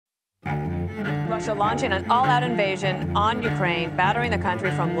Russia launching an all-out invasion on Ukraine, battering the country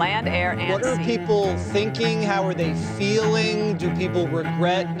from land, air, and sea. What are people thinking? How are they feeling? Do people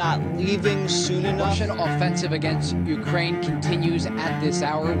regret not leaving soon enough? Russian offensive against Ukraine continues at this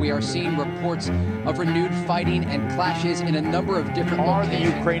hour. We are seeing reports of renewed fighting and clashes in a number of different locations. Are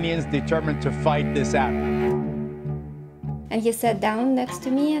the Ukrainians determined to fight this out? And he sat down next to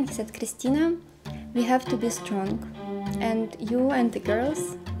me and he said, Christina, we have to be strong. And you and the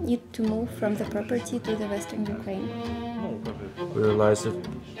girls need to move from the property to the western Ukraine. We realized that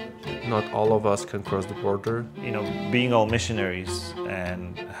not all of us can cross the border. You know, being all missionaries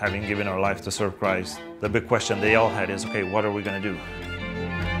and having given our life to serve Christ, the big question they all had is, okay, what are we going to do?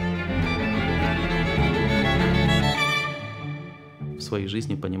 В своей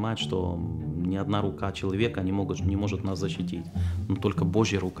жизни понимать, что ни одна рука человека не может нас защитить, но только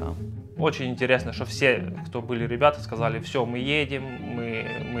Божья рука. Очень интересно, что все, кто были ребята, сказали, все, мы едем,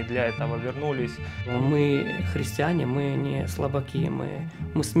 мы для этого вернулись. Мы христиане, мы не слабаки,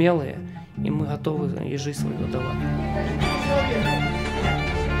 мы смелые, и мы готовы и жизнь свою давать.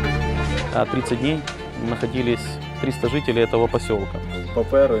 30 дней находились 300 жителей этого поселка.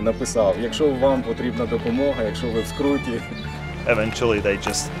 Паперу і написав, якщо вам потрібна допомога, якщо ви в скруті. Eventually they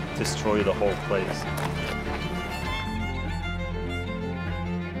just destroy the whole place.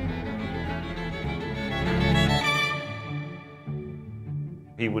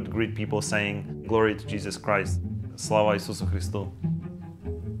 He would greet people saying, "Glory to Jesus Christ, Slava Isusu Khrystu."